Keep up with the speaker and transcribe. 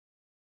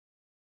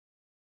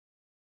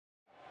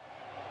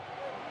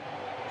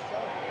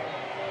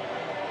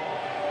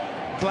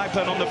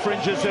Blackburn on the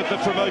fringes of the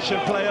promotion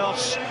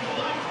playoffs,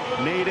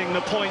 needing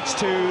the points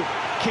to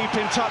keep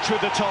in touch with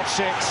the top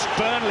six.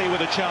 Burnley with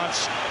a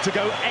chance to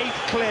go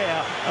 8th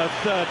clear of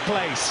 3rd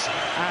place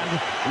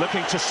and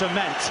looking to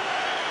cement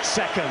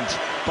second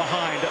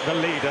behind the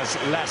leaders,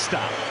 Leicester.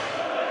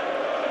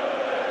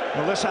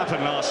 Well, this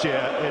happened last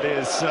year. It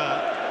is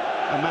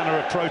a manner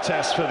of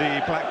protest for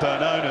the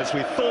Blackburn owners.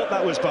 We thought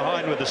that was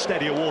behind with the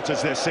steadier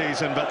waters this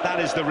season, but that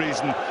is the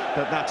reason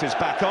that that is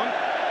back on.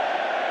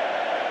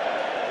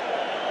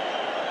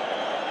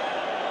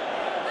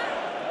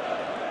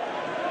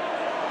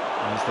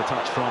 There's the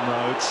touch from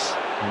Rhodes,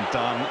 and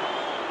Dunn,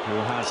 who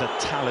has a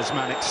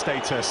talismanic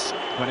status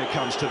when it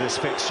comes to this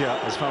fixture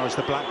as far as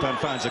the Blackburn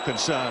fans are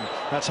concerned.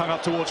 That's hung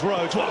up towards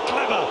Rhodes. What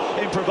clever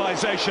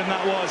improvisation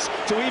that was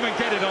to even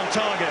get it on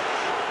target.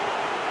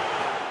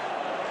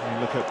 When you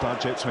look at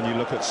budgets, when you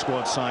look at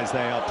squad size,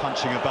 they are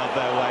punching above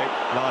their weight,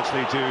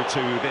 largely due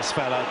to this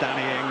fella,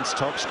 Danny Ings,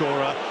 top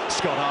scorer.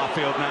 Scott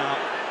Arfield now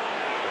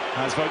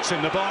has Vokes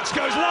in the box,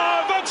 goes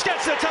low, Vokes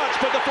gets the touch,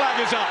 but the flag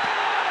is up.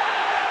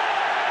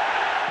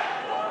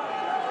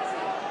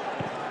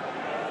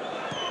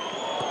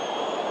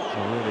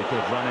 A really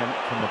good run in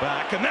from the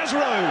back, and there's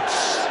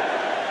Rhodes.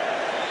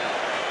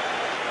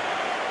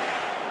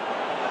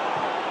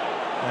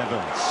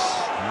 Evans,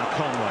 now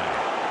Conway.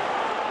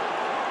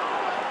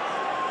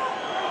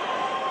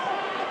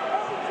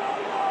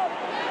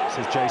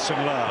 This is Jason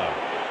Lowe.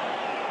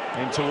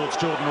 In towards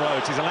Jordan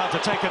Rhodes. He's allowed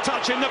to take a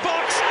touch in the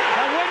box,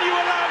 and when you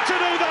allow him to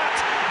do that,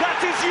 that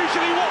is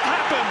usually what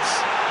happens.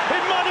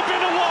 It might have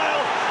been a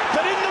while,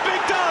 but in the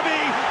big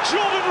derby,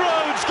 Jordan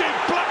Rhodes gave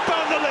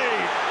Blackburn the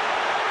lead.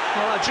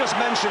 Well, I just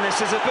mentioned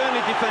this, as a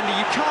Burnley defender,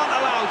 you can't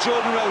allow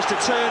Jordan Rhodes to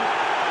turn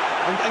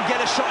and get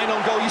a shot in on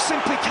goal. You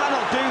simply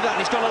cannot do that.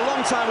 He's gone a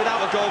long time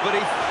without a goal, but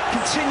he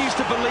continues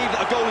to believe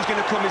that a goal is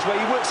going to come his way.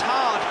 He works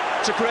hard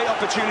to create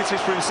opportunities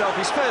for himself.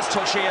 His first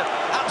touch here,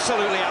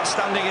 absolutely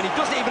outstanding, and he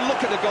doesn't even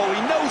look at the goal.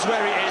 He knows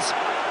where it is,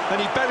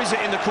 and he buries it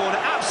in the corner.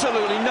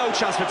 Absolutely no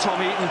chance for Tom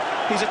Heaton.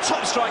 He's a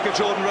top striker,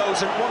 Jordan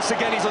Rhodes, and once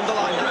again he's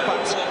underlined that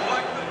fact.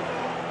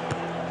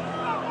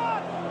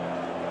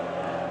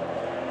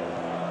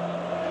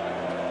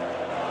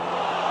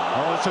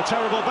 Oh, it's a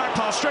terrible back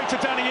pass straight to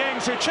Danny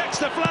Ings, who checks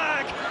the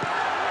flag.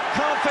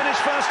 Can't finish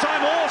first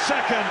time or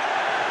second.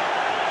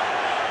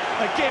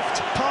 A gift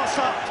passed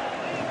up.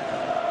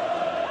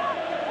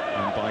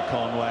 And by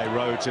Conway,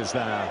 Rhodes is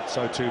there.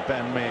 So too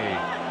Ben Mee.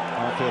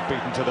 Arfield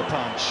beaten to the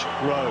punch.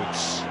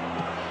 Rhodes.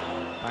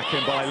 Back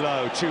in by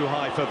Lowe, too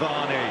high for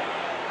Varney.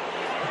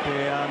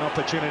 Be an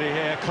opportunity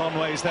here.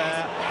 Conway's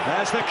there.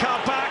 There's the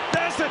cut back.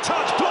 There's the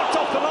touch, blocked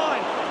off the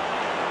line.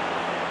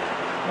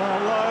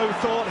 Well, Lowe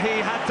thought he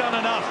had done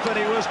enough, but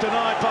he was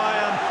denied by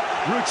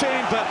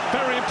routine, but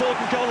very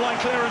important goal line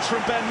clearance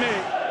from Ben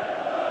Mee.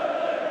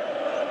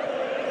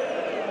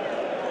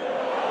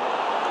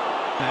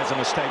 There's a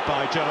mistake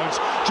by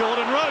Jones.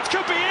 Jordan Rhodes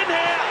could be in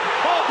here.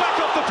 Oh, back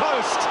off the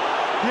post.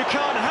 You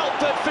can't help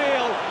but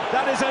feel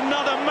that is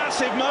another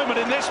massive moment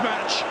in this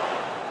match.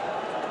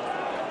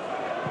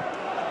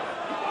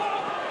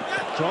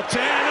 Dropped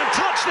in and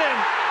touched in.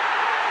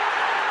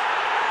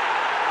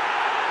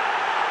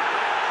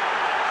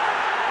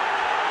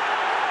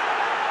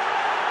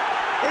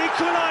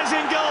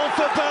 Equalising goal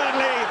for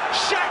Burnley.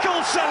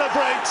 Shackle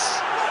celebrates.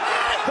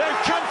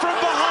 They've come from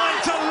behind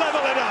to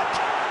level it up.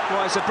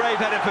 Well, it's a brave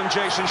header from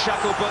Jason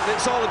Shackle, but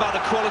it's all about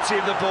the quality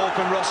of the ball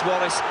from Ross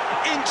Wallace.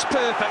 Inch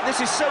perfect.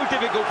 This is so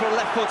difficult for a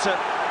left footer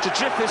to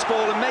drift this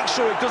ball and make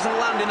sure it doesn't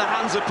land in the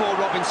hands of Paul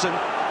Robinson.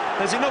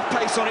 There's enough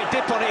pace on it,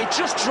 dip on it. It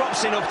just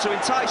drops enough to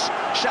entice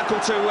Shackle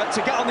to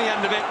get on the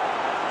end of it.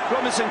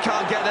 Robinson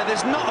can't get there.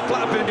 There's not a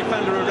Blackburn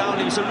defender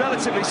around him. It's a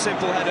relatively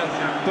simple header,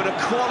 but a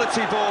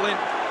quality ball in.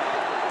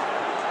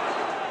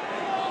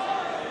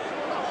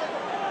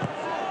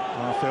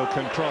 Arfield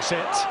can cross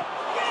it.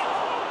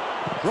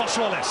 Ross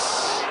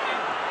Wallace.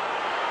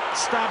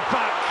 Stab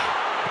back.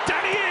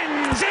 Danny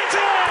Ings, it's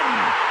in!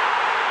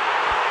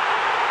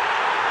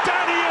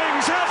 Danny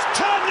Ings has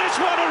turned this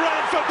one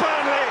around for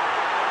Burnley.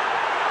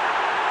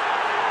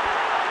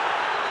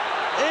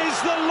 Is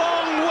the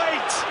long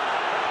wait,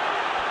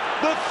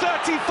 the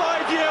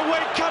 35-year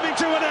wait coming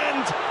to an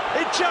end?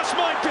 It just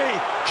might be,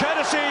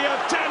 courtesy of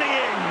Danny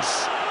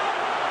Ings.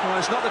 Well,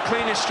 it's not the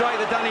cleanest strike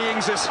that Danny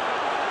Ings has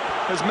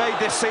made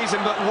this season,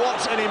 but what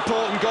an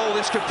important goal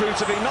this could prove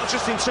to be, not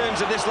just in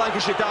terms of this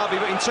Lancashire derby,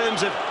 but in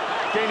terms of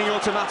gaining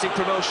automatic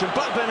promotion.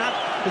 Blackburn had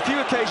a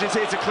few occasions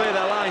here to clear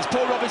their lines.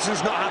 Paul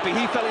Robinson's not happy.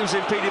 He felt he was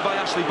impeded by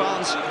Ashley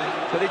Barnes,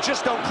 but they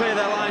just don't clear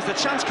their lines. The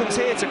chance comes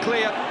here to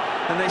clear,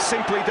 and they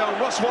simply don't.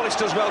 Ross Wallace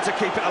does well to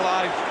keep it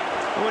alive.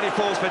 And when it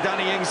falls for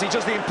Danny Ings, he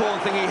does the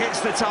important thing. He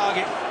hits the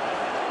target.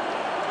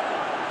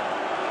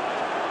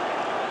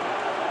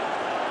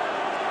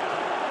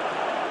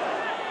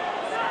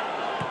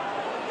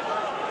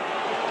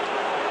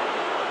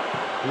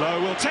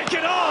 Lowe will take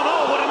it on.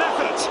 Oh, what an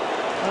effort!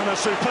 And a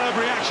superb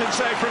reaction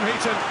save from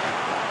Heaton.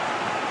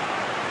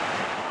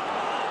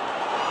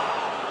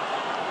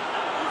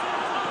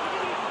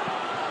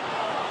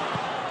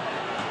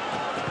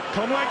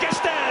 Conway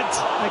Gested!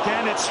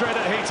 Again, it's straight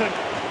at Heaton.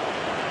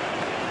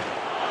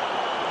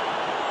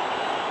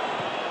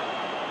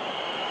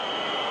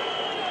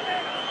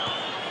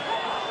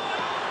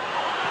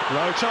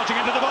 Rowe charging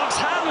into the box,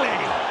 Hanley!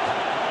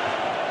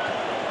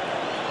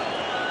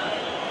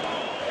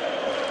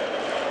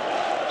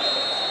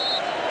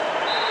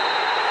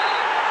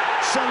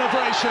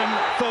 Celebration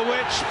for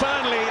which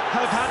Burnley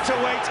have had to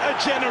wait a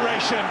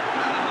generation.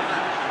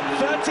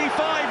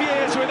 35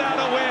 years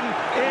without a win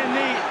in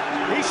the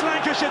East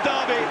Lancashire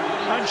derby,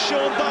 and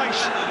Sean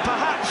Dyche,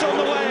 perhaps on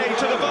the way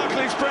to the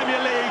Barclays Premier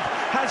League,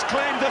 has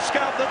claimed the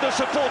scalp that the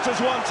supporters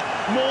want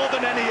more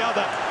than any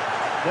other.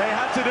 They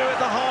had to do it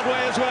the hard way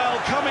as well,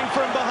 coming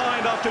from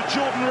behind after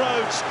Jordan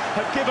Rhodes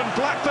had given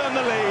Blackburn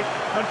the lead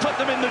and put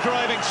them in the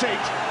driving seat.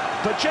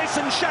 But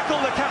Jason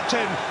Shackell, the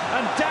captain,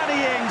 and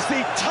Danny Ings,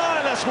 the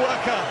tireless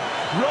worker,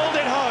 rolled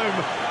it home.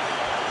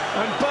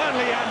 And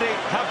Burnley, Andy,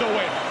 have the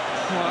win.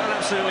 Well, an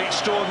absolutely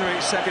extraordinary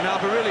second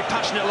half, a really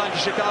passionate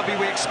Lancashire derby.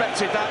 We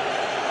expected that.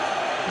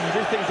 I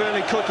did think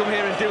Burnley could come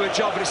here and do a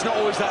job, but it's not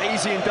always that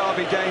easy in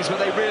derby games. But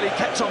they really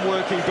kept on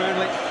working,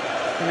 Burnley.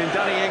 And in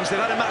Danny Ings, they've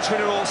had a match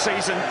winner all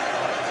season.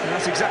 And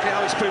that's exactly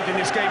how it's proved in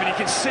this game, and you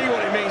can see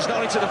what it means,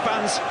 not only to the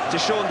fans, to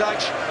Sean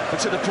Dyche,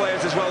 but to the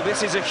players as well.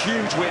 This is a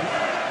huge win.